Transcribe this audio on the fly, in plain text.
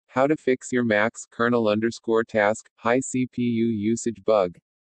How to fix your Mac's kernel_task high CPU usage bug.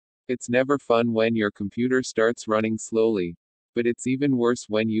 It's never fun when your computer starts running slowly, but it's even worse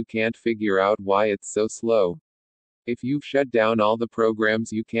when you can't figure out why it's so slow. If you've shut down all the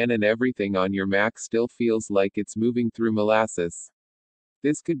programs you can and everything on your Mac still feels like it's moving through molasses,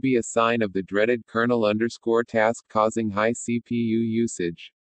 this could be a sign of the dreaded kernel_task causing high CPU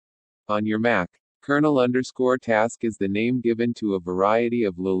usage on your Mac. Kernel_task is the name given to a variety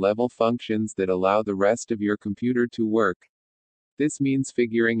of low-level functions that allow the rest of your computer to work. This means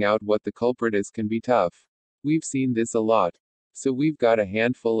figuring out what the culprit is can be tough. We've seen this a lot. So we've got a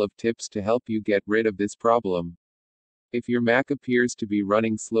handful of tips to help you get rid of this problem. If your Mac appears to be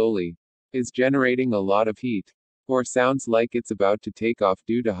running slowly, is generating a lot of heat, or sounds like it's about to take off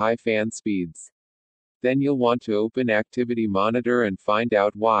due to high fan speeds, then you'll want to open Activity Monitor and find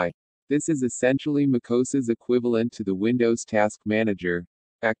out why. This is essentially macOS's equivalent to the Windows Task Manager.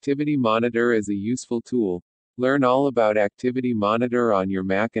 Activity Monitor is a useful tool. Learn all about Activity Monitor on your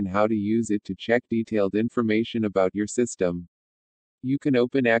Mac and how to use it to check detailed information about your system. You can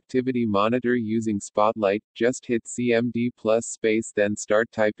open Activity Monitor using Spotlight. Just hit CMD plus space then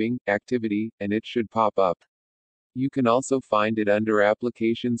start typing activity, and it should pop up. You can also find it under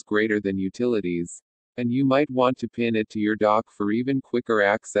Applications greater than Utilities. And you might want to pin it to your dock for even quicker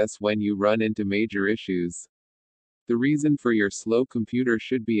access when you run into major issues. The reason for your slow computer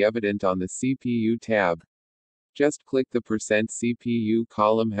should be evident on the CPU tab. Just click the %CPU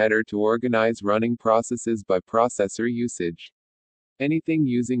column header to organize running processes by processor usage. Anything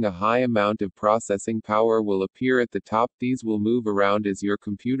using a high amount of processing power will appear at the top. These will move around as your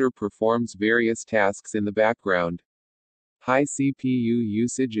computer performs various tasks in the background. High CPU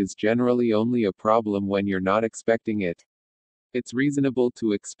usage is generally only a problem when you're not expecting it. It's reasonable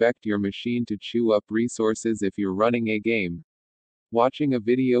to expect your machine to chew up resources if you're running a game, watching a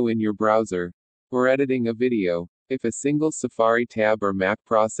video in your browser, or editing a video. If a single Safari tab or Mac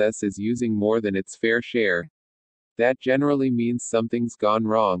process is using more than its fair share, that generally means something's gone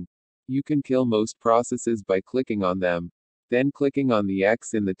wrong. You can kill most processes by clicking on them, then clicking on the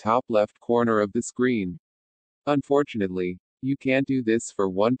X in the top left corner of the screen. Unfortunately, you can't do this for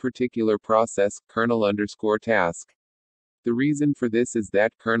one particular process, kernel_task. The reason for this is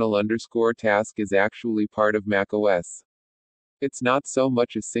that kernel_task is actually part of macOS. It's not so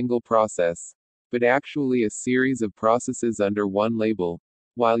much a single process, but actually a series of processes under one label.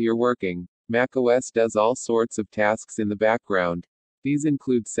 While you're working, macOS does all sorts of tasks in the background. These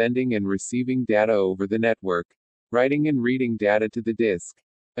include sending and receiving data over the network, writing and reading data to the disk,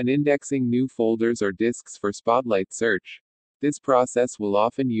 and indexing new folders or disks for Spotlight search. This process will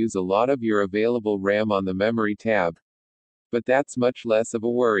often use a lot of your available RAM on the memory tab. But that's much less of a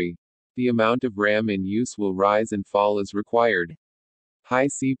worry. The amount of RAM in use will rise and fall as required. High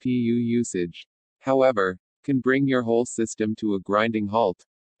CPU usage, however, can bring your whole system to a grinding halt,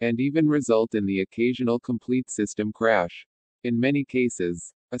 and even result in the occasional complete system crash. In many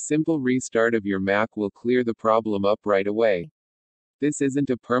cases, a simple restart of your Mac will clear the problem up right away. This isn't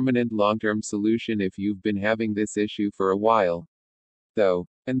a permanent long-term solution if you've been having this issue for a while, though.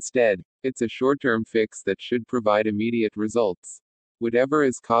 Instead, it's a short-term fix that should provide immediate results. Whatever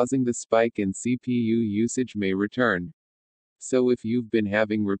is causing the spike in CPU usage may return. So if you've been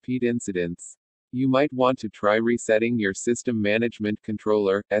having repeat incidents, you might want to try resetting your System Management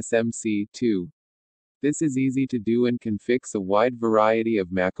Controller (SMC) too. This is easy to do and can fix a wide variety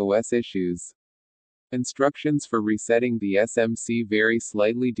of macOS issues. Instructions for resetting the SMC vary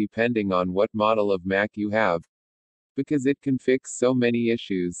slightly depending on what model of Mac you have. Because it can fix so many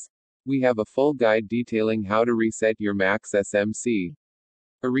issues, we have a full guide detailing how to reset your Mac's SMC.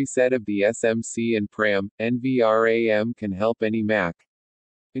 A reset of the SMC and NVRAM can help any Mac,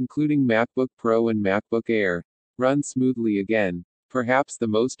 including MacBook Pro and MacBook Air, run smoothly again. Perhaps the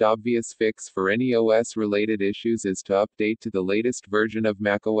most obvious fix for any OS-related issues is to update to the latest version of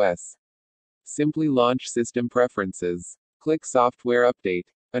macOS. Simply launch System Preferences, click Software Update,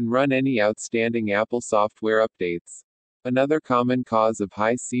 and run any outstanding Apple software updates. Another common cause of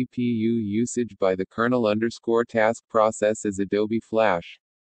high CPU usage by the kernel_task process is Adobe Flash.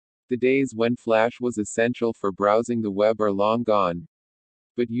 The days when Flash was essential for browsing the web are long gone.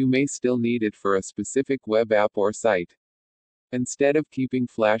 But you may still need it for a specific web app or site. Instead of keeping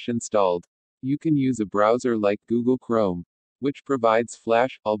Flash installed, you can use a browser like Google Chrome, which provides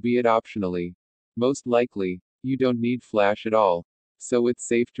Flash, albeit optionally. Most likely, you don't need Flash at all, so it's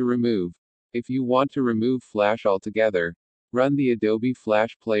safe to remove. If you want to remove Flash altogether, run the Adobe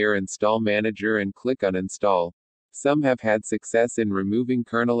Flash Player Install Manager and click Uninstall. Some have had success in removing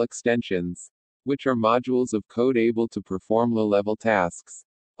kernel extensions, which are modules of code able to perform low-level tasks.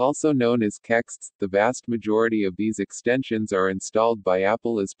 Also known as kexts, the vast majority of these extensions are installed by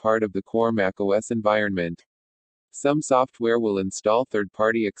Apple as part of the core macOS environment. Some software will install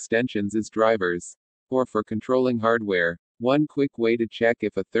third-party extensions as drivers, or for controlling hardware. One quick way to check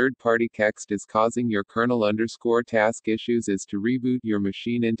if a third-party kext is causing your kernel_task issues is to reboot your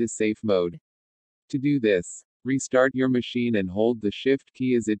machine into safe mode. To do this, restart your machine and hold the Shift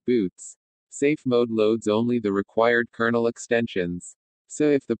key as it boots. Safe mode loads only the required kernel extensions. So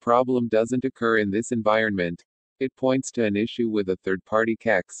if the problem doesn't occur in this environment, it points to an issue with a third-party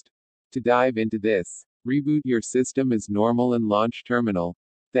kext. To dive into this, reboot your system as normal and launch terminal.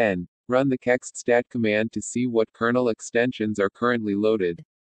 Then, run the kextstat command to see what kernel extensions are currently loaded.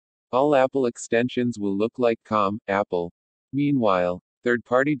 All Apple extensions will look like Apple. Meanwhile,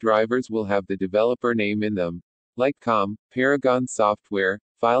 third-party drivers will have the developer name in them, like Paragon Software,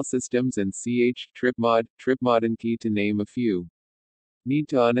 File Systems and Tripmod_Key to name a few. Need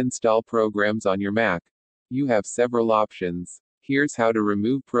to uninstall programs on your Mac? You have several options. Here's how to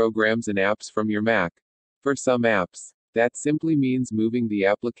remove programs and apps from your Mac. For some apps, that simply means moving the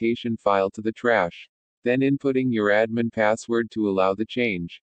application file to the trash, then inputting your admin password to allow the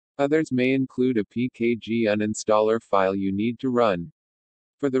change. Others may include a pkg uninstaller file you need to run.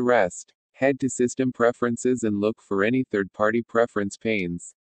 For the rest, head to System Preferences and look for any third-party preference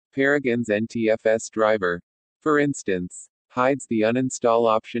panes. Paragon's NTFS driver, for instance, hides the uninstall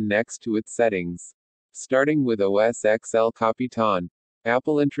option next to its settings. Starting with OS X El Capitan,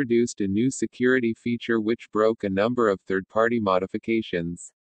 Apple introduced a new security feature which broke a number of third-party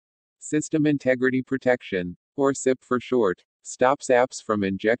modifications. System Integrity Protection, or SIP for short, stops apps from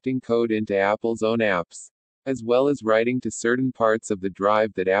injecting code into Apple's own apps, as well as writing to certain parts of the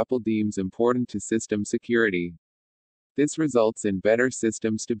drive that Apple deems important to system security. This results in better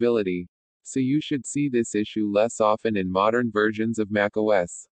system stability, so you should see this issue less often in modern versions of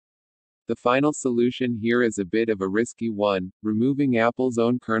macOS. The final solution here is a bit of a risky one, removing Apple's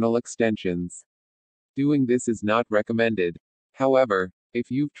own kernel extensions. Doing this is not recommended. However,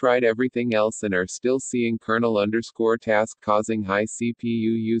 if you've tried everything else and are still seeing kernel_task causing high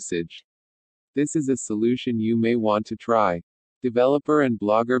CPU usage, this is a solution you may want to try. Developer and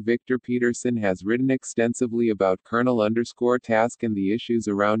blogger Victor Peterson has written extensively about kernel_task and the issues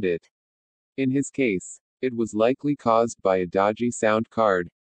around it. In his case, it was likely caused by a dodgy sound card.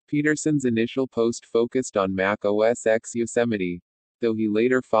 Peterson's initial post focused on Mac OS X Yosemite, though he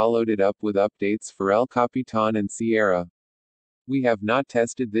later followed it up with updates for El Capitan and Sierra. We have not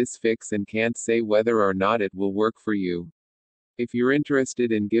tested this fix and can't say whether or not it will work for you. If you're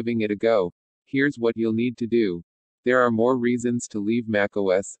interested in giving it a go, here's what you'll need to do. There are more reasons to leave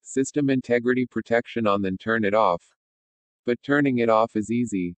macOS System Integrity Protection on than turn it off. But turning it off is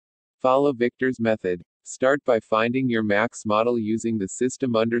easy. Follow Victor's method. Start by finding your Mac's model using the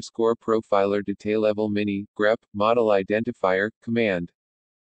system_profiler detail-level mini grep model identifier command.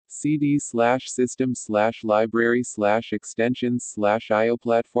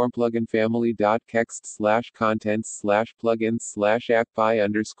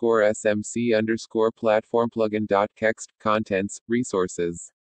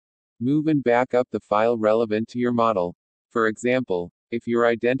 resources. Move and back up the file relevant to your model. For example, if your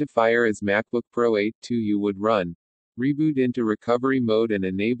identifier is MacBook Pro 8 you would run reboot into recovery mode and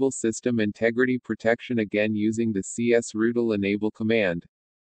enable system integrity protection again using the csrootle enable command.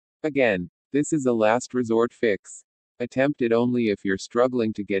 Again, this is a last resort fix. Attempt it only if you're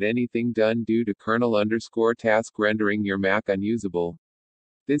struggling to get anything done due to kernel_task rendering your Mac unusable.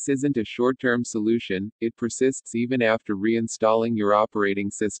 This isn't a short-term solution, it persists even after reinstalling your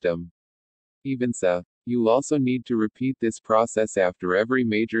operating system. Even so, you'll also need to repeat this process after every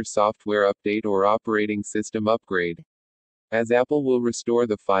major software update or operating system upgrade, as Apple will restore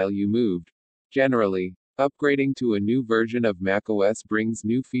the file you moved. Generally, upgrading to a new version of macOS brings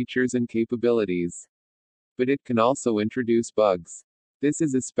new features and capabilities, but it can also introduce bugs. This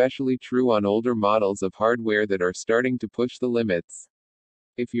is especially true on older models of hardware that are starting to push the limits.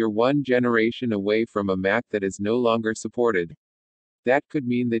 If you're one generation away from a Mac that is no longer supported, that could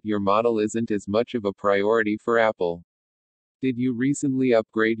mean that your model isn't as much of a priority for Apple. Did you recently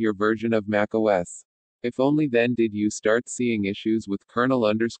upgrade your version of macOS? If only then did you start seeing issues with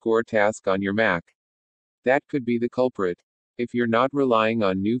kernel_task on your Mac. That could be the culprit. If you're not relying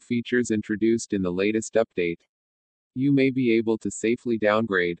on new features introduced in the latest update, you may be able to safely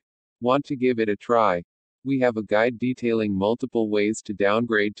downgrade. Want to give it a try? We have a guide detailing multiple ways to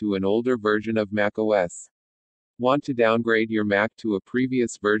downgrade to an older version of macOS. Want to downgrade your Mac to a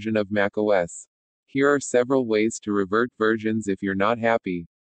previous version of macOS? Here are several ways to revert versions if you're not happy.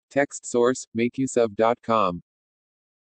 Text source, makeuseof.com.